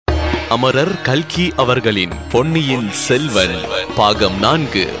அமரர் கல்கி அவர்களின் பொன்னியின் செல்வன் பாகம்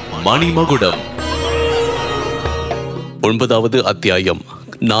 4 மணிமகுடம். 9வது அத்தியாயம்.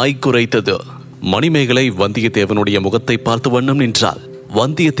 நாய் குரைத்தது. மணிமேகலை வந்தியத்தேவனுடைய முகத்தை பார்த்து வண்ணம் நின்றாள்.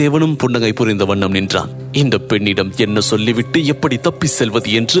 வந்தியத்தேவனும் புன்னகை புரிந்த வண்ணம் நின்றான். இந்த பெண்ணிடம் என்ன சொல்லிவிட்டு எப்படி தப்பி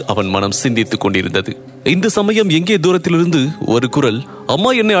செல்வது என்று அவன் மனம் சிந்தித்துக் கொண்டிருந்தது. இந்த சமயம் எங்கே தூரத்திலிருந்து ஒரு குரல்,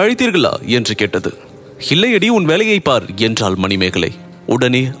 அம்மா என்னை அழைத்தீர்களா என்று கேட்டது. இல்லையடி, உன் வேலையை பார் என்றாள் மணிமேகலை.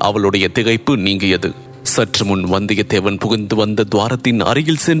 உடனே அவளுடைய திகைப்பு நீங்கியது. சற்று முன் வந்தியத்தேவன் புகுந்து வந்த துவாரத்தின்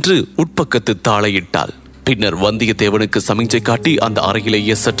அருகில் சென்று உட்பக்கத்து தாளையிட்டாள். பின்னர் வந்தியத்தேவனுக்கு சமிஞ்சை காட்டி அந்த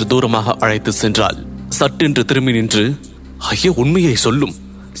அறையிலேயே சற்று தூரமாக அழைத்து சென்றாள். சட்டென்று திரும்பி நின்று, ஐயா, உண்மையை சொல்லும்,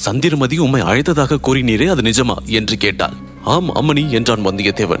 சந்திரமதி உம்மை அழைத்ததாக கூறினீரே, அது நிஜமா என்று கேட்டாள். ஆம் அம்மணி என்றான்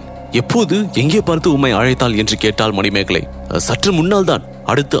வந்தியத்தேவன். எப்போது, எங்கே பார்த்து உம்மை அழைத்தாள் என்று கேட்டாள் மணிமேகலை. சற்று முன்னால் தான்.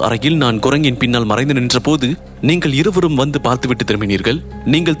 அடுத்த அறையில் நான் குரங்கின் பின்னால் மறைந்து நின்ற போது நீங்கள் இருவரும் வந்து பார்த்துவிட்டு திரும்பினீர்கள்.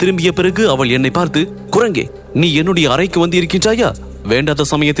 நீங்கள் திரும்பிய பிறகு அவள் என்னை பார்த்து, குரங்கே, நீ என்னுடைய அறைக்கு வந்து இருக்கின்றாயா? வேண்டாத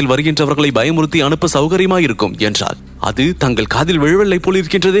சமயத்தில் வருகின்றவர்களை பயமுறுத்தி அனுப்ப சௌகரியமாயிருக்கும் என்றாள். அது தங்கள் காதில் விழவில்லை போல்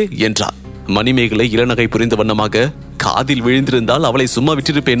இருக்கின்றதே என்றாள். மணிமேகலை இளநகை புரிந்த வண்ணமாக, காதில் விழுந்திருந்தால் அவளை சும்மா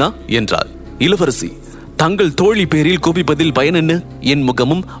விட்டிருப்பேனா என்றாள். இளவரசி, தங்கள் தோழி பேரில் கோபிப்பதில் பயன் என்ன? என்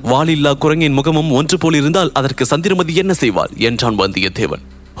முகமும் வாலில்லா குரங்கின் முகமும் ஒன்று போல் இருந்தால் அதற்கு சந்திரமதி என்ன செய்வாள் என்றான் வந்தியத்தேவன்.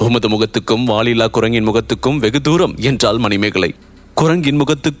 உமது முகத்துக்கும் வாலில்லா குரங்கின் முகத்துக்கும் வெகு தூரம் என்றாள் மணிமேகலை. குரங்கின்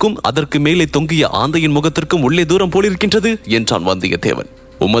முகத்துக்கும் அதற்கு மேலே தொங்கிய ஆந்தையின் முகத்திற்கும் உள்ளே தூரம் போலிருக்கின்றது என்றான் வந்தியத்தேவன்.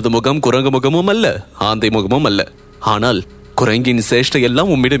 உமது முகம் குரங்கு முகமும் அல்ல, ஆந்தை முகமும் அல்ல. ஆனால் குரங்கின்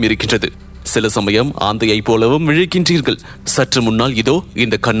சேஷ்டையெல்லாம் உம்மிடம் இருக்கின்றது. சில சமயம் ஆந்தையை போலவும் விழிக்கின்றீர்கள். சற்று முன்னால் இதோ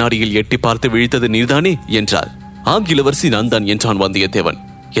இந்த கண்ணாடியில் எட்டி பார்த்து விழித்தது நீர்தானே என்றாள். ஆம் இளவரசி, நான் தான் என்றான் வந்தியத்தேவன்.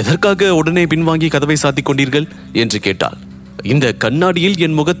 எதற்காக உடனே பின்வாங்கி கதவை சாத்திக் கொண்டீர்கள் என்று கேட்டாள். இந்த கண்ணாடியில்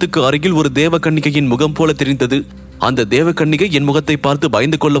என் முகத்துக்கு அருகில் ஒரு தேவ கன்னிகையின் முகம் போல தெரிந்தது. அந்த தேவ கன்னிகை என் முகத்தை பார்த்து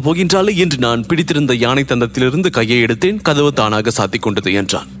பயந்து கொள்ள போகின்றாளே என்று நான் பிடித்திருந்த யானை தந்தத்திலிருந்து கையை எடுத்தேன். கதவு தானாக சாத்திக் கொண்டது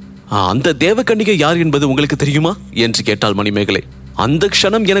என்றான். அந்த தேவ கன்னிகை யார் என்பது உங்களுக்கு தெரியுமா என்று கேட்டாள் மணிமேகலை. அந்த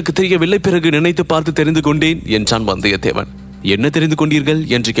க்ஷணம் எனக்கு தெரியவில்லை, பிறகு நினைத்து பார்த்து தெரிந்து கொண்டேன் என்றான் வந்தியத்தேவன். என்ன தெரிந்து கொண்டீர்கள்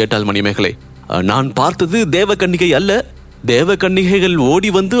என்று கேட்டாள் மணிமேகலை. நான் பார்த்தது தேவ கன்னிகை அல்ல, தேவ கன்னிகைகள் ஓடி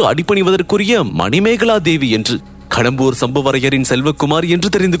வந்து அடிபணிவதற்குரிய மணிமேகலா தேவி என்று, கடம்பூர் சம்புவரையரின் செல்வக்குமார் என்று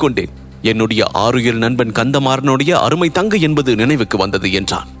தெரிந்து கொண்டேன். என்னுடைய ஆருயிர் நண்பன் கந்தமாறனுடைய அருமை தங்கை என்பது நினைவுக்கு வந்தது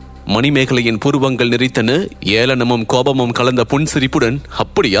என்றான். மணிமேகலையின் புருவங்கள் நெறித்தன. ஏளனமும் கோபமும் கலந்த புன்சிரிப்புடன்,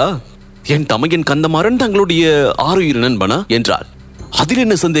 அப்படியா, என் தமையன் கந்தமாறன் தங்களுடைய ஆருயிர் நண்பனா என்றாள். அதில்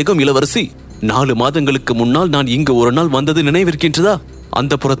என்ன சந்தேகம் இளவரசி? 4 மாதங்களுக்கு முன்னால் நான் இங்கு ஒரு நாள் வந்தது நினைவிருக்கின்றதா?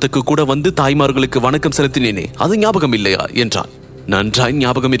 அந்த புறத்துக்கு கூட வந்து தாய்மார்களுக்கு வணக்கம் செலுத்தினேனே, அது ஞாபகம் இல்லையா என்றான். நன்றாய்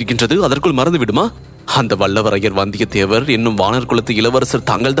ஞாபகம் இருக்கின்றது, அதற்குள் மறந்து விடுமா? அந்த வல்லவரையர் வந்தியத்தேவர் என்னும் வானர் குலத்து இளவரசர்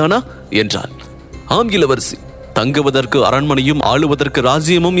தாங்கள் தானா என்றாள். ஆம் இளவரசி, தங்குவதற்கு அரண்மனையும் ஆளுவதற்கு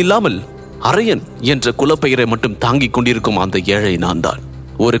ராஜ்யமும் இல்லாமல் அரையன் என்ற குலப்பெயரை மட்டும் தாங்கிக் கொண்டிருக்கும் அந்த ஏழை நான் தான்.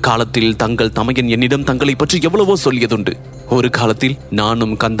 ஒரு காலத்தில் தங்கள் தமையன் என்னிடம் தங்களை பற்றி எவ்வளவோ சொல்லியதுண்டு. ஒரு காலத்தில்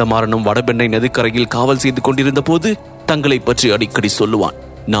நானும் கந்தமாறனும் வடபெண்ணை நதிக்கரையில் காவல் செய்து கொண்டிருந்த போது தங்களை பற்றி அடிக்கடி சொல்லுவான்.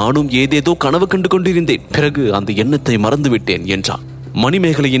 நானும் ஏதேதோ கனவு கண்டு கொண்டிருந்தேன். பிறகு அந்த எண்ணத்தை மறந்துவிட்டேன் என்றான்.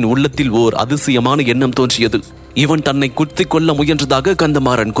 மணிமேகலையின் உள்ளத்தில் ஓர் அதிசயமான எண்ணம் தோன்றியது. இவன் தன்னை குத்திக் கொள்ள முயன்றதாக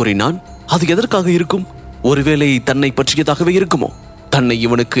கந்தமாறன் கூறினான். அது எதற்காக இருக்கும்? ஒருவேளை தன்னை பற்றியதாகவே இருக்குமோ? தன்னை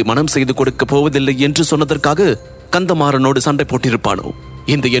இவனுக்கு மனம் செய்து கொடுக்க போவதில்லை என்று சொன்னதற்காக கந்தமாறனோடு சண்டை போட்டிருப்பானோ?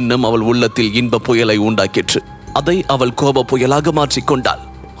 இந்த எண்ணம் அவள் உள்ளத்தில் இன்ப புயலை உண்டாக்கிற்று. அதை அவள் கோப புயலாக மாற்றிக்கொண்டாள்.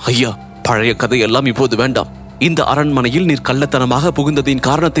 ஐயா, பழைய கதையெல்லாம் இப்போது வேண்டாம். இந்த அரண்மனையில் நீர் கள்ளத்தனமாக புகுந்ததின்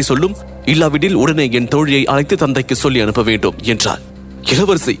காரணத்தை சொல்லும். இல்லாவிடில் உடனே என் தோழியை அழைத்து தந்தைக்கு சொல்லி அனுப்ப வேண்டும் என்றாள்.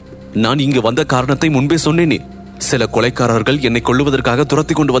 இளவரசி, நான் இங்கு வந்த காரணத்தை முன்பே சொன்னேனே. சில கொலைக்காரர்கள் என்னை கொல்லுவதற்காக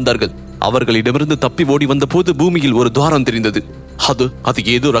துரத்தி கொண்டு வந்தார்கள். அவர்களிடமிருந்து தப்பி ஓடி வந்த போது பூமியில் ஒரு துவாரம் தெரிந்தது. அது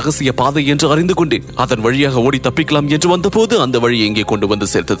ஏதோ ரகசிய பாதை என்று அறிந்து கொண்டேன். அதன் வழியாக ஓடி தப்பிக்கலாம் என்று வந்த போது அந்த வழி எங்கே கொண்டு வந்து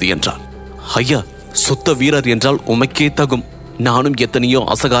சேர்த்தது என்றான். ஐயா, சுத்த வீரர் என்றால் உமைக்கே தகும். நானும் எத்தனையோ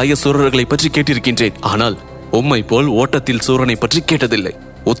அசகாய சூரர்களை பற்றி கேட்டிருக்கின்றேன். ஆனால் உம்மை போல் ஓட்டத்தில் சூரனை பற்றி கேட்டதில்லை.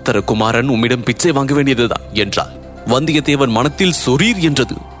 உத்தரகுமாரன் உம்மிடம் பிச்சை வாங்க வேண்டியதுதான் என்றாள். வந்தியத்தேவன் மனத்தில் சொரீர்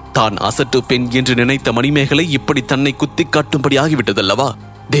என்றது. தான் அசட்டு பெண் என்று நினைத்த மணிமேகலை இப்படி தன்னை குத்தி காட்டும்படி ஆகிவிட்டதல்லவா?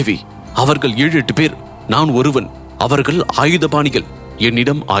 தேவி, அவர்கள் 7-8 பேர், நான் ஒருவன். அவர்கள் ஆயுதபாணிகள்.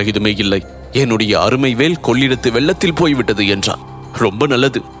 என்னிடம் ஆயுதமே இல்லை. என்னுடைய அருமை வேல் கொள்ளிடத்து வெள்ளத்தில் போய்விட்டது என்றான். ரொம்ப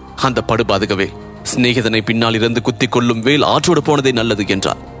நல்லது. அந்த படுபாதகவே சிநேகிதனை பின்னால் இருந்து குத்தி கொள்ளும் வேல் ஆற்றோடு போனதே நல்லது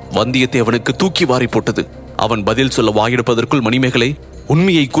என்றான். வந்தியத்தேவனுக்கு தூக்கி வாரி போட்டது. அவன் பதில் சொல்ல வாயெடுப்பதற்குள் மணிமேகலை,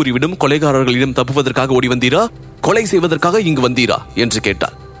 உண்மையை கூறிவிடும், கொலைகாரர்களிடம் தப்புவதற்காக ஓடி வந்தீரா, கொலை செய்வதற்காக இங்கு வந்தீரா என்று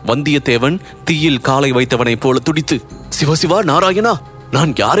கேட்டார். வந்தியத்தேவன் தீயில் காலை வைத்தவனை போல துடித்து, சிவசிவா நாராயணா,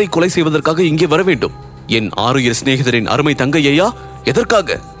 நான் யாரை கொலை செய்வதற்காக இங்கே வர வேண்டும்? என் ஆருயிர் சிநேகிதரின் அருமை தங்கையா?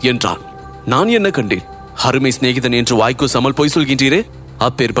 எதற்காக என்றான். நான் என்ன கண்டேன்? அருமை சிநேகிதன் என்று வாய்க்கு சமல் பொய் சொல்கின்றீரே.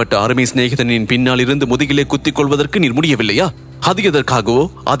 அப்பேற்பட்ட அருமை சிநேகிதனின் பின்னால் இருந்து முதுகிலே குத்திக் கொள்வதற்கு நீர் முடியவில்லையா? அது எதற்காகவோ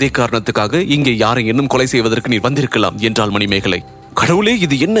அதே காரணத்துக்காக இங்கே யாரை இன்னும் கொலை செய்வதற்கு நீர் வந்திருக்கலாம் என்றாள் மணிமேகலை. கடவுளே,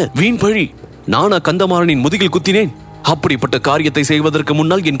 இது என்ன வீண் பழி! நான் கந்தமாறனின் முதுகில் குத்தினேன். அப்படிப்பட்ட காரியத்தை செய்வதற்கு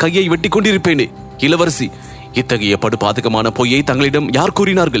முன்னால் என் கையை வெட்டி கொண்டிருப்பேனே. இளவரசி, இத்தகைய படுபாதகமான பொய்யை தங்களிடம் யார்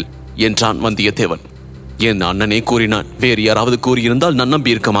கூறினார்கள் என்றான் வந்தியத்தேவன். என் அண்ணனே கூறினான். வேறு யாராவது கூறியிருந்தால் நான்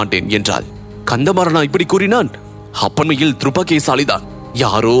நம்பி இருக்க மாட்டேன் என்றாள். கந்தமாறனா இப்படி கூறினான்? அப்பன்மையில் துர்பாக்கியசாலிதான்.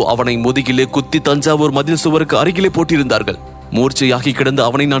 யாரோ அவனை முதுகிலே குத்தி தஞ்சாவூர் மதில் சுவருக்கு அருகிலே போட்டிருந்தார்கள். மூர்ச்சையாகி கிடந்து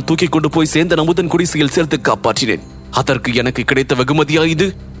அவனை நான் தூக்கி கொண்டு போய் சேர்ந்த நமுதன் குடிசையில் சேர்த்து காப்பாற்றினேன். அதற்கு எனக்கு கிடைத்த வெகுமதியா இது?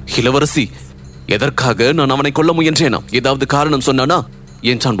 இளவரசி, எதற்காக நான் அவனை கொல்ல முயன்றேனா? ஏதாவது காரணம் சொன்னானா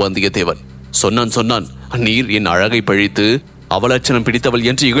என்றான் வந்தியத்தேவன். சொன்னான். நீர் என் அழகை பழித்து அவலட்சணம் பிடித்தவள்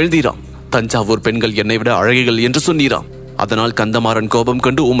என்று இகழ்ந்தீராம். தஞ்சாவூர் பெண்கள் என்னை விட அழகிகள் என்று சொன்னீராம். அதனால் கந்தமாறன் கோபம்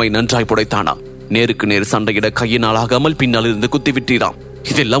கண்டு உம்மை நன்றாய் புடைத்தானாம். நேருக்கு நேர் சண்டையிட கையினால் ஆகாமல் பின்னால் இருந்து குத்தி விட்டீராம்.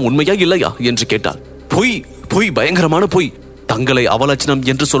 இதெல்லாம் உண்மையா இல்லையா என்று கேட்டாள். பொய், பயங்கரமான பொய். தங்களை அவலட்சணம்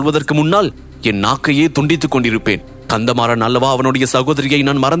என்று சொல்வதற்கு முன்னால் என் நாக்கையே துண்டித்துக் கொண்டிருப்பேன். கந்தமாறன் அல்லவா அவனுடைய சகோதரியை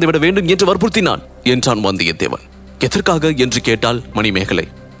நான் மறந்துவிட வேண்டும் என்று வற்புறுத்தினான் என்றான் வந்தியத்தேவன். எதற்காக என்று கேட்டாள் மணிமேகலை.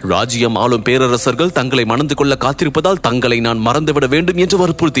 ராஜ்யம் ஆளும் பேரரசர்கள் தங்களை மணந்து கொள்ள காத்திருப்பதால் தங்களை நான் மறந்துவிட வேண்டும் என்று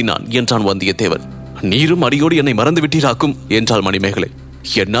வற்புறுத்தினான் என்றான் வந்தியத்தேவன். நீரும் அடியோடு என்னை மறந்து விட்டீராக்கும் என்றாள் மணிமேகலை.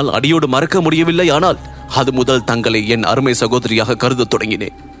 என்னால் அடியோடு மறக்க முடியவில்லை. ஆனால் அது முதல் தங்களை என் அருமை சகோதரியாக கருத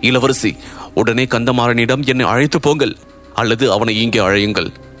தொடங்கினேன். இளவரசி, உடனே கந்தமாறனிடம் என்னை அழைத்து போங்கள், அல்லது அவனை இங்கே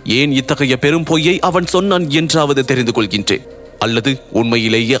அழையுங்கள். ஏன் இத்தகைய பெரும் பொய்யை அவன் சொன்னான் என்றாவது தெரிந்து கொள்கின்றேன். அல்லது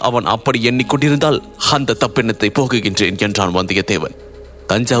உண்மையிலேயே அவன் அப்படி எண்ணிக்கொண்டிருந்தால் அந்த தப்பெண்ணத்தை போகுகின்றேன் என்றான் வந்தியத்தேவன்.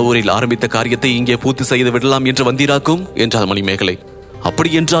 தஞ்சாவூரில் ஆரம்பித்த காரியத்தை இங்கே பூர்த்தி செய்து விடலாம் என்று வந்தீராக்கும் என்றாள் மணிமேகலை. அப்படி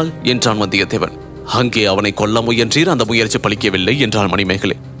என்றால் என்றான் வந்தியத்தேவன். அங்கே அவனை கொல்ல முயன்றீர், அந்த முயற்சி பலிக்கவில்லை என்றாள்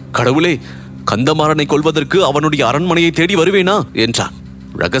மணிமேகலை. கடவுளே, கந்தமாறனை கொல்வதற்கு அவனுடைய அரண்மனையை தேடி வருவேனா என்றான்.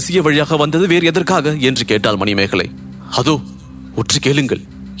 ரகசிய வழியாக வந்தது வேறு எதற்காக என்று கேட்டாள் மணிமேகலை. அதோ உற்று கேளுங்கள்.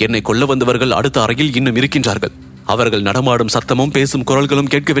 என்னை கொல்ல வந்தவர்கள் அடுத்த அறையில் இன்னும் இருக்கின்றார்கள். அவர்கள் நடமாடும் சத்தமும் பேசும்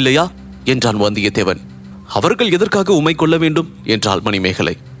குரல்களும் கேட்கவில்லையா என்றான் வந்தியத்தேவன். அவர்கள் எதற்காக உம்மை கொல்ல வேண்டும் என்றாள்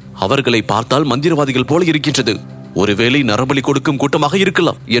மணிமேகலை. அவர்களை பார்த்தால் மந்திரவாதிகள் போல இருக்கின்றது. ஒருவேளை நரபலி கொடுக்கும் கூட்டமாக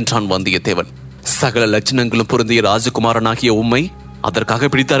இருக்கலாம் என்றான் வந்தியத்தேவன். சகல லட்சணங்களும் பொருந்திய ராஜகுமாரனாகிய உம்மை அதற்காக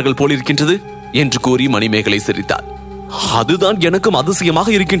பிடித்தார்கள் போல் இருக்கின்றது என்று கூறி மணிமேகலை சிரித்தாள். அதுதான் எனக்கும் அதிசயமாக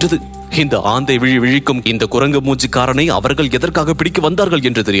இருக்கின்றது. இந்த ஆந்தை விழிக்கும் இந்த குரங்கு மூச்சுக்காரனை அவர்கள் எதற்காக பிடிக்க வந்தார்கள்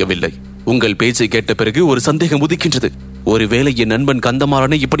என்று தெரியவில்லை. உங்கள் பேச்சை கேட்ட பிறகு ஒரு சந்தேகம் உதிக்கின்றது. ஒருவேளை என் நண்பன்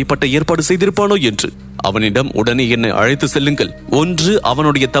கந்தமாறனை இப்படிப்பட்ட ஏற்பாடு செய்திருப்பானோ என்று. அவனிடம் உடனே என்னை அழைத்து செல்லுங்கள். ஒன்று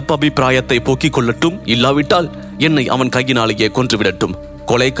அவனுடைய தப்பு அபிப்பிராயத்தை போக்கிக் கொள்ளட்டும், இல்லாவிட்டால் என்னை அவன் கையினாலேயே கொன்றுவிடட்டும்.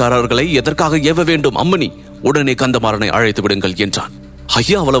 கொலைக்காரர்களை எதற்காக ஏவ வேண்டும் அம்மணி? உடனே கந்தமாறனை அழைத்து விடுங்கள் என்றான்.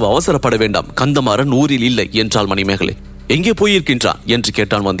 ஐயா, அவ்வளவு அவசரப்பட வேண்டாம். கந்தமாறன் ஊரில் இல்லை என்றாள் மணிமேகலை. எங்கே போயிருக்கின்றான் என்று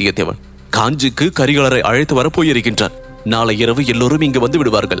கேட்டான் வந்தியத்தேவன். காஞ்சிக்கு கரிகாலரை அழைத்து வர போயிருக்கின்றார். நாளை இரவு எல்லோரும் இங்கு வந்து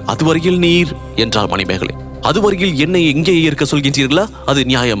விடுவார்கள். அதுவரையில் நீர் என்றாள் மணிமேகலை. அதுவரையில் என்னை இங்கேயே இருக்க சொல்கின்றீர்களா? அது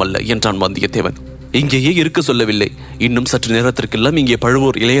நியாயமல்ல என்றான் வந்தியத்தேவன். இங்கேயே இருக்க சொல்லவில்லை. இன்னும் சற்று நேரத்திற்கெல்லாம் இங்கே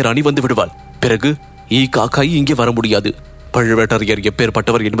பழுவூர் இளையராணி வந்து விடுவாள். பிறகு காக்காய் இங்கே வர முடியாது. பழுவேட்டரையர்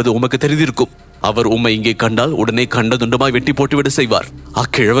எப்பேற்பட்டவர் என்பது உமக்கு தெரிந்திருக்கும். அவர் உம்மை இங்கே கண்டால் உடனே கண்ட துண்டமாய் வெட்டி போட்டுவிட செய்வார்.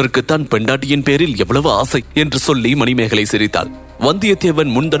 அக்கிழவருக்குத்தான் பெண்டாட்டியின் பேரில் எவ்வளவு ஆசை என்று சொல்லி மணிமேகலை சிரித்தாள்.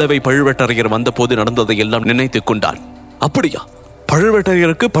 வந்தியத்தேவன் முன்தடவை பழுவேட்டரையர் வந்த போது நடந்ததை எல்லாம் நினைத்துக் கொண்டான். அப்படியா?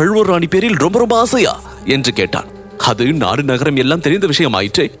 பழுவேட்டரையருக்கு பழுவூர் ராணி பேரில் ரொம்ப ரொம்ப ஆசையா என்று கேட்டான். அது நாடு நகரம் எல்லாம் தெரிந்த விஷயம்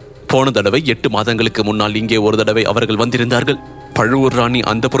ஆயிற்றே. போன தடவை 8 மாதங்களுக்கு முன்னால் இங்கே ஒரு தடவை அவர்கள் வந்திருந்தார்கள். பழுவூர் ராணி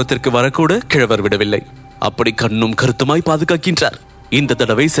அந்த புறத்திற்கு வரக்கூட கிழவர் விடவில்லை. அப்படி கண்ணும் கருத்துமாய் பாதுகாக்கின்றார். இந்த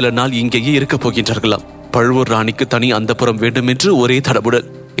தடவை சில நாள் இங்கேயே இருக்க போகின்றார்களாம். பழுவூர் ராணிக்கு தனி அந்த புறம் வேண்டும் என்று ஒரே தடபுடல்.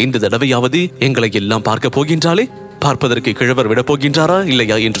 இந்த தடவையாவது எங்களை எல்லாம் பார்க்க போகின்றாலே. பார்ப்பதற்கு கிழவர் விட போகின்றாரா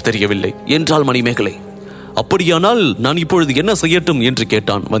இல்லையா என்று தெரியவில்லை என்றாள் மணிமேகலை. அப்படியானால் நான் இப்பொழுது என்ன செய்யட்டும் என்று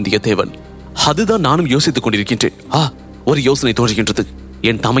கேட்டான் வந்தியத்தேவன். அதுதான் நானும் யோசித்துக் கொண்டிருக்கின்றேன். ஒரு யோசனை தோன்றுகின்றது.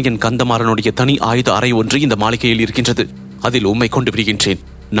 என் தமையன் கந்தமாறனுடைய தனி ஆயுத அறை ஒன்று இந்த மாளிகையில் இருக்கின்றது. அதில் உம்மை கொண்டு விடுகின்றேன்.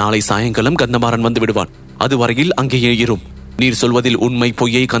 நாளை சாயங்காலம் கந்தமாறன் வந்து விடுவான். அதுவரையில் அங்கேயே இரும். நீர் சொல்வதில் உண்மை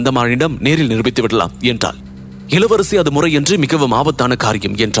பொய்யை கந்தமாறனிடம் நேரில் நிரூபித்து விடலாம் என்றாள். இளவரசி, அது முறை என்று மிகவும் ஆபத்தான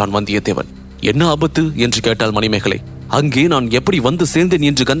காரியம் என்றான் வந்தியத்தேவன். என்ன ஆபத்து என்று கேட்டாள் மணிமேகலை. அங்கே நான் எப்படி வந்து சேர்ந்தேன்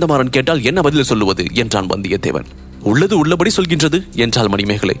என்று கந்தமாறன் கேட்டால் என்ன பதில் சொல்லுவது என்றான் வந்தியத்தேவன். உள்ளது உள்ளபடி சொல்கின்றது என்றாள்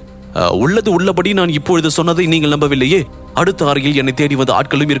மணிமேகலை. உள்ளது உள்ளபடி நான் இப்பொழுது சொன்னதை நீங்கள் நம்பவில்லையே. அடுத்த அறையில் என்னை தேடி வந்த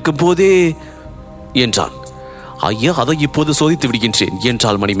ஆட்களும் இருக்கும் போதே என்றான். ஐயா, அதை இப்போது சோதித்து விடுகின்றேன்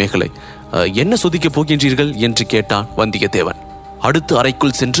என்றாள் மணிமேகலை. என்ன சோதிக்கப் போகின்றீர்கள் என்று கேட்டான் வந்தியத்தேவன். அடுத்த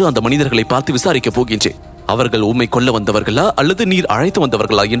அறைக்குள் சென்று அந்த மனிதர்களை பார்த்து விசாரிக்கப் போகின்றேன். அவர்கள் உம்மை கொல்ல வந்தவர்களா அல்லது நீர் அழைத்து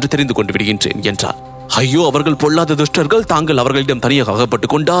வந்தவர்களா என்று தெரிந்து கொண்டு விடுகின்றேன் என்றார். ஐயோ, அவர்கள் பொல்லாத துஷ்டர்கள், தாங்கள் அவர்களிடம் தனியாக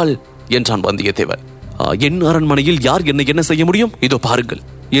அகப்பட்டுக் கொண்டால் என்றான் வந்தியத்தேவன். என் அரண்மனையில் யார் என்ன செய்ய முடியும், இதோ பாருங்கள்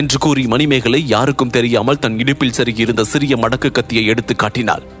என்று கூறி மணிமேகலை யாருக்கும் தெரியாமல் தன் இடுப்பில் செருகி இருந்த சிறிய மடக்கு கத்தியை எடுத்து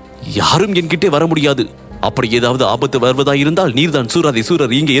காட்டினாள். யாரும் என்கிட்டே வர முடியாது, அப்படி ஏதாவது ஆபத்து வருவதாயிருந்தால் நீர்தான்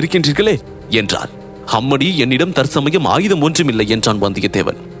சூரர் இங்கே இருக்கின்றீர்களே என்றார். அம்மடி, என்னிடம் தற்சமயம் ஆயுதம் ஒன்றுமில்லை என்றான்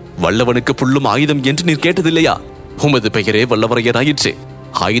வந்தியத்தேவன். வல்லவனுக்கு புல்லும் ஆயுதம் என்று நீர் கேட்டதில்லையா? உமது பெயரே வல்லவரையராயிற்றே.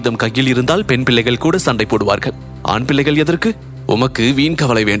 ஆயுதம் கையில் இருந்தால் பெண் பிள்ளைகள் கூட சண்டை போடுவார்கள், ஆண் பிள்ளைகள் எதற்கு? உமக்கு வீண்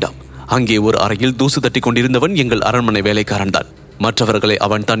கவலை வேண்டாம். அங்கே ஒரு அறையில் தூசு தட்டி கொண்டிருந்தவன் எங்கள் அரண்மனை வேலைக்காரன் தான். மற்றவர்களை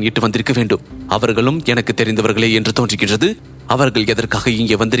அவன் தான் இட்டு வந்திருக்க வேண்டும். அவர்களும் எனக்கு தெரிந்தவர்களே என்று தோன்றுகின்றது. அவர்கள் எதற்காக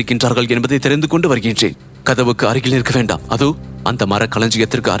இங்கே வந்திருக்கின்றார்கள் என்பதை தெரிந்து கொண்டு வருகின்றேன். கதவுக்கு அருகில் இருக்க வேண்டாம், அதோ அந்த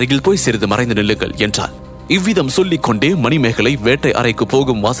மரக்களஞ்சியத்திற்கு அருகில் போய் சிறிது மறைந்து நில்லுங்கள் என்றார். இவ்விதம் சொல்லிக் கொண்டே மணிமேகலை வேட்டை அறைக்கு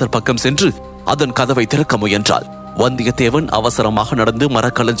போகும் வாசல் பக்கம் சென்று அதன் கதவை திறக்க முயன்றாள். வந்தியத்தேவன் அவசரமாக நடந்து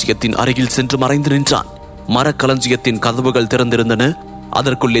மரக்களஞ்சியத்தின் அருகில் சென்று மறைந்து நின்றான். மரக்களஞ்சியத்தின் கதவுகள் திறந்திருந்தன.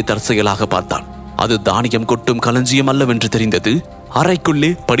 அதற்குள்ளே தற்செயலாக பார்த்தான். அது தானியம் கொட்டும் களஞ்சியம் அல்லவென்று தெரிந்தது. அறைக்குள்ளே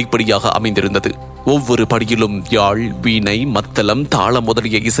படிப்படியாக அமைந்திருந்தது. ஒவ்வொரு படியிலும் யாழ், வீணை, மத்தளம், தாளம்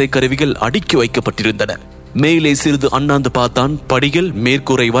முதலிய இசைக்கருவிகள் அடுக்கி வைக்கப்பட்டிருந்தன. மேலே சிறிது அண்ணாந்து பார்த்தான். படிகள்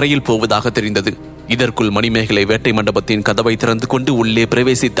மேற்கூரை வரையில் போவதாக தெரிந்தது. இதற்குள் மணிமேகலை வேட்டை மண்டபத்தின் கதவை திறந்து கொண்டு உள்ளே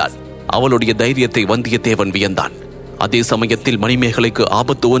பிரவேசித்தாள். அவளுடைய தைரியத்தை வந்தியத்தேவன் வியந்தான். அதே சமயத்தில் மணிமேகலைக்கு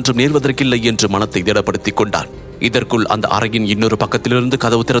ஆபத்து ஒன்றும் நேர்வதற்கில்லை என்று மனத்தை திடப்படுத்திக் கொண்டான். இதற்குள் அந்த அறையின் இன்னொரு பக்கத்திலிருந்து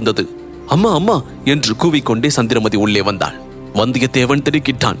கதவு திறந்தது. அம்மா அம்மா என்று கூவிக்கொண்டே சந்திரமதி உள்ளே வந்தாள். வந்தியத்தேவன்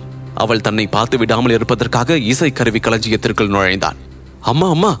திடுக்கிட்டான். அவள் தன்னை பார்த்து விடாமல் இருப்பதற்காக இசை கருவி களஞ்சியத்திற்குள் நுழைந்தான். அம்மா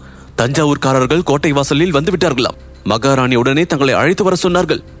அம்மா, தஞ்சாவூர்காரர்கள் கோட்டை வாசலில் வந்து விட்டார்களாம். மகாராணி உடனே தங்களை அழைத்து வர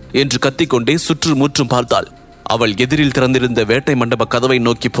சொன்னார்கள் என்று கத்திக்கொண்டே சுற்று முற்றும் பார்த்தாள். அவள் எதிரில் திறந்திருந்த வேட்டை மண்டப கதவை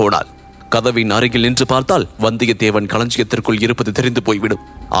நோக்கி போனாள். கதவின் அருகில் நின்று பார்த்தால் வந்தியத்தேவன் களஞ்சியத்திற்குள் இருப்பது தெரிந்து போய்விடும்.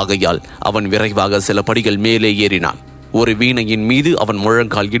 ஆகையால் அவன் விரைவாக சில படிகள் மேலே ஏறினான். ஒரு வீணையின் மீது அவன்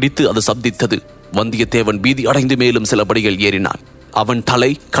முழங்கால் இடித்து அது சப்தித்தது. வந்தியத்தேவன் பீதி அடைந்து மேலும் சில படிகள் ஏறினான். அவன்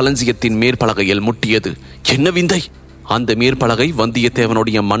தலை களஞ்சியத்தின் மேற்பலகையில் முட்டியது. என்ன விந்தை! அந்த மேற்பலகை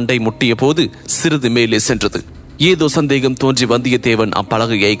வந்தியத்தேவனுடைய மண்டை முட்டிய போது சிறிது மேலே சென்றது. ஏதோ சந்தேகம் தோன்றி வந்தியத்தேவன்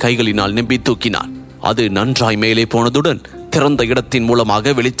அப்பலகையை கைகளினால் நம்பி தூக்கினான். அது நன்றாய் மேலே போனதுடன் திறந்த இடத்தின்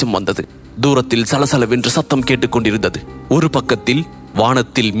மூலமாக வெளிச்சம் வந்தது. தூரத்தில் சலசலவென்று சத்தம் கேட்டுக்கொண்டிருந்தது. ஒரு பக்கத்தில்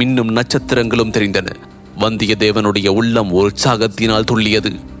வானத்தில் மின்னும் நட்சத்திரங்களும் தெரிந்தன. வந்தியத்தேவனுடைய உள்ளம் உற்சாகத்தினால்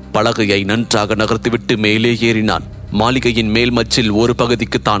துள்ளியது. பலகையை நன்றாக நகர்த்திவிட்டு மேலே ஏறினான். மாளிகையின் மேல் மச்சில் ஒரு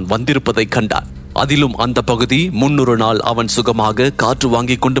பகுதிக்கு தான் வந்திருப்பதை கண்டான். அதிலும் அந்த பகுதி 300 நாள் அவன் சுகமாக காற்று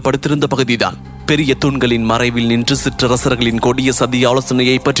வாங்கிக் கொண்டு படுத்திருந்த பகுதிதான். பெரிய தூண்களின் மறைவில் நின்று சிற்றரசர்களின் கொடிய சதி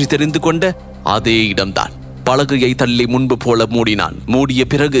ஆலோசனையை பற்றி தெரிந்து கொண்ட அதே இடம்தான். பலகையை தள்ளி முன்பு போல மூடினான். மூடிய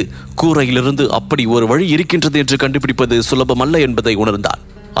பிறகு கூரையிலிருந்து அப்படி ஒரு வழி இருக்கின்றது என்று கண்டுபிடிப்பது சுலபமல்ல என்பதை உணர்ந்தான்.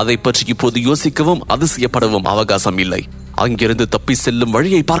 அதை பற்றி இப்போது யோசிக்கவும் அதிசயப்படவும் அவகாசம் இல்லை. அங்கிருந்து தப்பி செல்லும்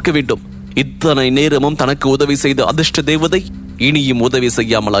வழியை பார்க்க வேண்டும். இத்தனை நேரமும் தனக்கு உதவி செய்த அதிர்ஷ்ட தேவதை இனியும் உதவி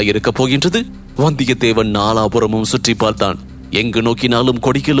செய்யாமலா இருக்க போகின்றது? வந்தியத்தேவன் நாலாபுரமும் சுற்றி பார்த்தான். எங்கு நோக்கினாலும்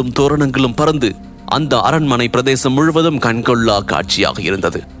கொடிகளும் தோரணங்களும் பறந்து அந்த அரண்மனை பிரதேசம் முழுவதும் கண்கொள்ளா காட்சியாக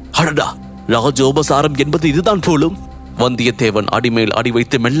இருந்தது. அடடா, ராஜோபசாரம் என்பது இதுதான் போலும். வந்தியத்தேவன் அடிமேல் அடி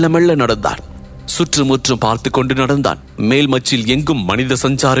வைத்து மெல்ல மெல்ல நடந்தான். சுற்றுமுற்றும் பார்த்து கொண்டு நடந்தான். மேல் மச்சில் எங்கும் மனித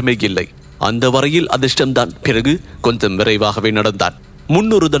சஞ்சாரமே இல்லை. அந்த வரையில் அதிர்ஷ்டம்தான். பிறகு கொஞ்சம் விரைவாகவே நடந்தான்.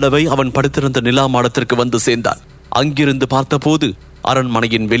 300 தடவை அவன் படுத்திருந்த நிலா மாடத்திற்கு வந்து சேர்ந்தான். அங்கிருந்து பார்த்தபோது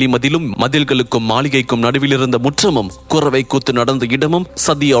அரண்மனையின் வெளிமதிலும் மதில்களுக்கும் மாளிகைக்கும் நடுவில் இருந்த முற்றமும் குறவை கூத்து நடந்த இடமும்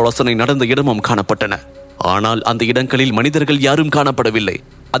சதிய ஆலோசனை நடந்த இடமும் காணப்பட்டன. ஆனால் அந்த இடங்களில் மனிதர்கள் யாரும் காணப்படவில்லை.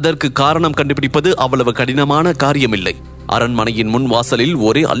 அதற்கு காரணம் கண்டுபிடிப்பது அவ்வளவு கடினமான காரியமில்லை. அரண்மனையின் முன் வாசலில்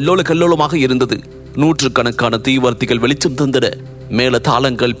ஒரே அல்லோல கல்லோலமாக இருந்தது. 100கணக்கான தீவர்த்திகள் வெளிச்சம் தந்தன. மேல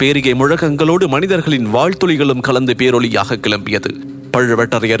தாளங்கள், பேரிகை முழக்கங்களோடு மனிதர்களின் வாழ்த்துளிகளும் கலந்து பேரொலியாக கிளம்பியது.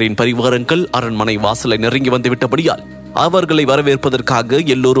 பழுவேட்டரையரின் பரிவாரங்கள் அரண்மனை வாசலை நெருங்கி வந்துவிட்டபடியால் அவர்களை வரவேற்பதற்காக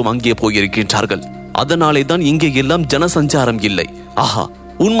எல்லோரும் அங்கே போயிருக்கின்றார்கள். அதனாலே தான் இங்கே எல்லாம் ஜனசஞ்சாரம் இல்லை. ஆஹா,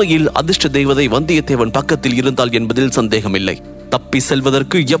 உண்மையில் அதிர்ஷ்ட தேவதை வந்தியத்தேவன் பக்கத்தில் இருந்தால் என்பதில் சந்தேகமில்லை. தப்பி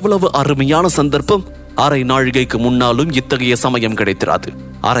செல்வதற்கு எவ்வளவு அருமையான சந்தர்ப்பம்! அரை நாழிகைக்கு முன்னாலும் இத்தகைய சமயம் கிடைத்திராது.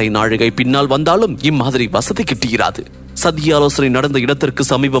 அரை நாழிகை பின்னால் வந்தாலும் இம்மாதிரி வசதி கிட்டியிராது. சதிய ஆலோசனை நடந்த இடத்திற்கு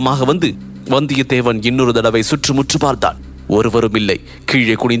சமீபமாக வந்து வந்தியத்தேவன் இன்னொரு தடவை சுற்றுமுற்று பார்த்தான். ஒருவரும் இல்லை.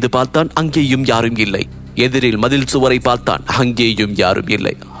 கீழே குனிந்து பார்த்தான். அங்கேயும் யாரும் இல்லை. எதிரில் மதில் சுவரை பார்த்தான். அங்கேயும் யாரும்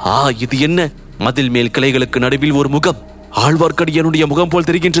இல்லை. இது என்ன? மதில் மேல் கிளைகளுக்கு நடுவில் ஒரு முகம். ஆழ்வார்க்கடியானுடைய முகம் போல்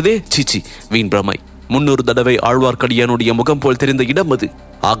தெரிகின்றதே. சீச்சி, வீண் பிரமை. 300 தடவை ஆழ்வார்க்கடியானுடைய முகம் போல் தெரிந்த இடம் அது.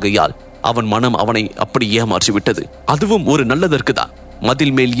 ஆகையால் அவன் மனம் அவனை அப்படி ஏமாற்றிவிட்டது. அதுவும் ஒரு நல்லதற்கு தான்.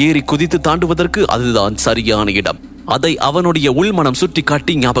 மதில் மேல் ஏறி குதித்து தாண்டுவதற்கு அதுதான் சரியான இடம். அதை அவனுடைய உள்மனம் சுட்டி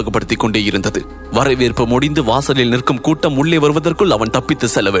காட்டி ஞாபகப்படுத்திக் கொண்டே இருந்தது. வரவேற்பு முடிந்து வாசலில் நிற்கும் கூட்டம் உள்ளே வருவதற்குள் அவன் தப்பித்து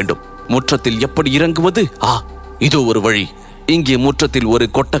செல்ல வேண்டும். முற்றத்தில் எப்படி இறங்குவது? இதோ ஒரு வழி. இங்கே முற்றத்தில் ஒரு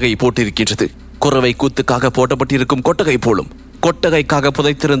கொட்டகை போட்டிருக்கின்றது. குறவை கூத்துக்காக போட்டப்பட்டிருக்கும் கொட்டகை போலும். கொட்டகைக்காக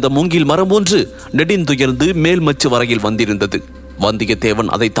புதைத்திருந்த மூங்கில் மரம் ஒன்று நெடிந்துயர்ந்து மேல் மச்சு வரையில் வந்திருந்தது.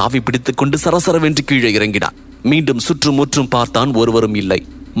 வந்தியத்தேவன் அதை தாவி பிடித்துக் கொண்டு சரசரவென்று கீழே இறங்கினான். மீண்டும் சுற்றும் முற்றும் பார்த்தான். ஒருவரும் இல்லை.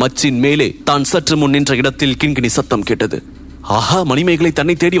 மச்சின் மேலே தான் சற்று முன் நின்ற இடத்தில் கிண்கிணி சத்தம் கேட்டது. மணிமேகலை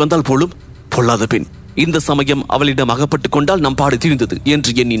தன்னை தேடி வந்தால் போலும். பொல்லாத பெண், இந்த சமயம் அவளிடம் அகப்பட்டுக் கொண்டால் நம் பாடு தீர்ந்தது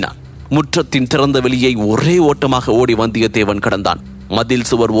என்று எண்ணினான். முற்றத்தின் திறந்த வெளியை ஒரே ஓட்டமாக ஓடி வந்தியத்தேவன் கடந்தான். மதில்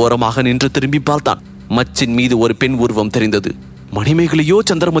சுவர் ஓரமாக நின்று திரும்பி பார்த்தான். மச்சின் மீது ஒரு பெண் உருவம் தெரிந்தது. மணிமேகலையோ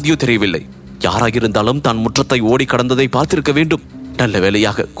சந்திரமதியோ தெரியவில்லை. யாராயிருந்தாலும் தான் முற்றத்தை ஓடி கடந்ததை பார்த்திருக்க வேண்டும். நல்ல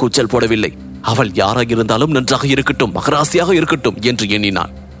வேளையாக கூச்சல் போடவில்லை. அவள் யாராயிருந்தாலும் நன்றாக இருக்கட்டும், மகராசியாக இருக்கட்டும் என்று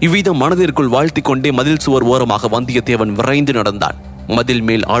எண்ணினான். இவ்விதம் மனதிற்குள் வாழ்த்திக் கொண்டே மதில் சுவர் ஓரமாக வந்தியத்தேவன் விரைந்து நடந்தான். மதில்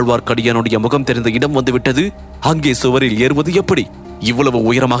மேல் ஆழ்வார்க்கடியானுடைய முகம் தெரிந்த இடம் வந்துவிட்டது. அங்கே சுவரில் ஏறுவது எப்படி? இவ்வளவு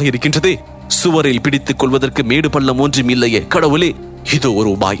உயரமாக இருக்கின்றதே. சுவரில் பிடித்துக் கொள்வதற்கு மேடு பள்ளம் ஒன்றும் இல்லையே. கடவுளே, இதோ ஒரு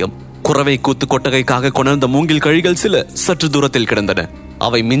உபாயம். குறவை கூத்து கொட்டகைக்காக கொணர்ந்த மூங்கில் கழிகள் சில சற்று தூரத்தில் கிடந்தன.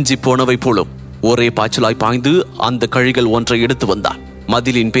 அவை மிஞ்சி போனவை போலும். ஒரே பாய்ச்சலாய் பாய்ந்து அந்த கழிகள் ஒன்றை எடுத்து வந்தான்.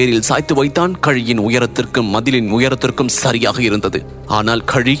 மதிலின் பேரில் சாய்த்து வைத்தான். கழியின் உயரத்திற்கும் மதிலின் உயரத்திற்கும் சரியாக இருந்தது. ஆனால்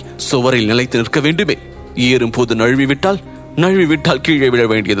கழி சுவரில் நிலைத்து நிற்க வேண்டுமே. ஏறும் போது நழுவிவிட்டால் கீழே விழ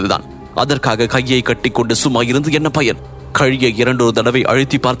வேண்டியதுதான். அதற்காக கையை கட்டிக்கொண்டு சும்மா இருந்து என்ன பயன்? கழியை 2 தடவை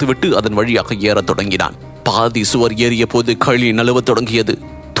அழுத்தி பார்த்துவிட்டு அதன் வழியாக ஏறத் தொடங்கினான். பாதி சுவர் ஏறிய போது கழி நழுவத் தொடங்கியது.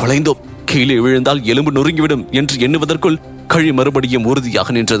 தொலைந்தோம், கீழே விழுந்தால் எலும்பு நொறுங்கிவிடும் என்று எண்ணுவதற்குள் கழி மறுபடியும் உறுதியாக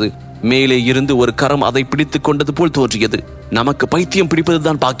நின்றது. மேலே இருந்து ஒரு கரம் அதை பிடித்துக் கொண்டது போல் தோன்றியது. நமக்கு பைத்தியம்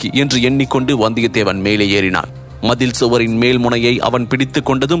பிடிப்பதுதான் பாக்கி என்று எண்ணிக்கொண்டு வந்தியத்தேவன் மேலே ஏறினான். மதில் சுவரின் மேல் முனையை அவன் பிடித்துக்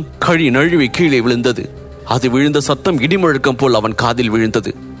கொண்டதும் கழி நழுவி கீழே விழுந்தது. அது விழுந்த சத்தம் இடிமுழக்கம் போல் அவன் காதில்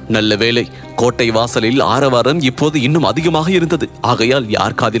விழுந்தது. நல்ல வேளை, கோட்டை வாசலில் ஆரவாரம் இப்போது இன்னும் அதிகமாக இருந்தது. ஆகையால்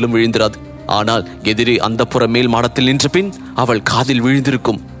யார் காதிலும் விழுந்திராது. ஆனால் எதிரே அந்த புற மேல் மாடத்தில் நின்ற பின் அவள் காதில்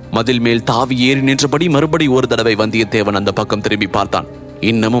விழுந்திருக்கும். மதில் மேல் தாவி ஏறி நின்றபடி மறுபடி ஒரு தடவை வந்தியத்தேவன் அந்த பக்கம் திரும்பி பார்த்தான்.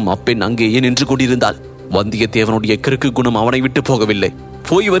 இன்னமும் அப்பெண் அங்கேயே நின்று கொண்டிருந்தாள். வந்தியத்தேவனுடைய கிறுக்கு குணம் அவனை விட்டு போகவில்லை.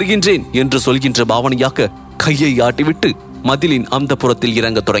 போய் வருகின்றேன் என்று சொல்கின்ற பாவனையாக கையை ஆட்டிவிட்டு மதிலின் அந்த புறத்தில்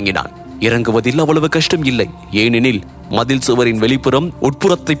இறங்க தொடங்கினான். இறங்குவதில் அவ்வளவு கஷ்டம் இல்லை. ஏனெனில் மதில் சுவரின் வெளிப்புறம்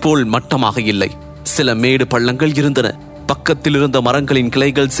உட்புறத்தை போல் மட்டமாக இல்லை. சில மேடு பள்ளங்கள் இருந்தன. பக்கத்தில் இருந்த மரங்களின்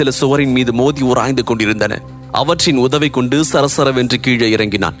கிளைகள் சில சுவரின் மீது மோதி உராய்ந்து கொண்டிருந்தன. அவற்றின் உதவி கொண்டு சரசரவென்று கீழே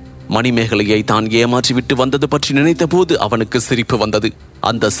இறங்கினான். மணிமேகலையை தான் ஏமாற்றிவிட்டு வந்தது பற்றி நினைத்த போது அவனுக்கு சிரிப்பு வந்தது.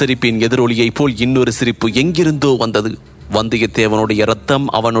 அந்த சிரிப்பின் எதிரொலியை போல் இன்னொரு சிரிப்பு எங்கிருந்தோ வந்தது. வந்தியத்தேவனுடைய ரத்தம்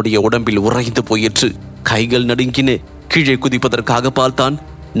அவனுடைய உடம்பில் உறைந்து போயிற்று. கைகள் நடுங்கின. கீழே குதிப்பதற்காக பார்த்தான்.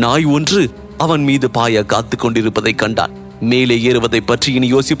 நாய் ஒன்று அவன் மீது பாய காத்து கொண்டிருப்பதை கண்டான். மேலே ஏறுவதை பற்றி இனி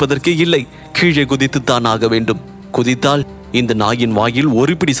யோசிப்பதற்கே இல்லை. கீழே குதித்துத்தான் ஆக வேண்டும். குதித்தால் இந்த நாயின் வாயில்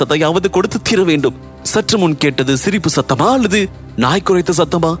ஒரு பிடி சத்தையாவது கொடுத்து தீர வேண்டும். சற்று முன் கேட்டது சிரிப்பு சத்தமா அல்லது நாய் குறைத்த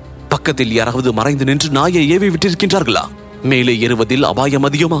சத்தமா? பக்கத்தில் யாராவது மறைந்து நின்று நாயை ஏவி விட்டிருக்கின்றார்களா? மேலே ஏறுவதில் அபாயம்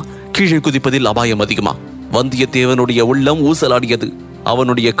அதிகமா, கீழே குதிப்பதில் அபாயம் அதிகமா? வந்தியத்தேவனுடைய உள்ளம் ஊசலாடியது.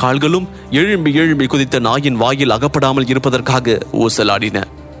 அவனுடைய கால்களும் எழும்பி எழும்பி குதித்த நாயின் வாயில் அகப்படாமல் இருப்பதற்காக ஊசலாடின.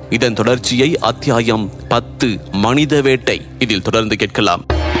 இதன் தொடர்ச்சியை அத்தியாயம் 10 மனித வேட்டை இதில் தொடர்ந்து கேட்கலாம்.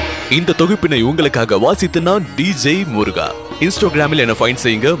 இந்த தொகுப்பினை உங்களுக்காக வாசித்து நான் DJ முருகா. இன்ஸ்டாகிராமில் என்ன ஃபைண்ட்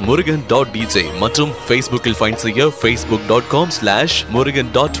செய்யுங்க murugan.dj மற்றும் Facebookல் ஃபைண்ட் செய்ய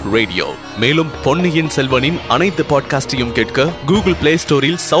facebook.com/murugan.radio. மேலும் பொன்னியின் செல்வனின் அனைத்து பாட்காஸ்டையும் கேட்க Google Play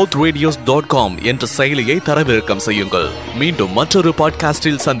Storeல் southradios.com என்ற செயலியை தரவிறக்கம் செய்யுங்கள். மீண்டும் மற்றொரு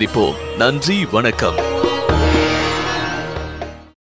பாட்காஸ்டில் சந்திப்போம். நன்றி, வணக்கம்.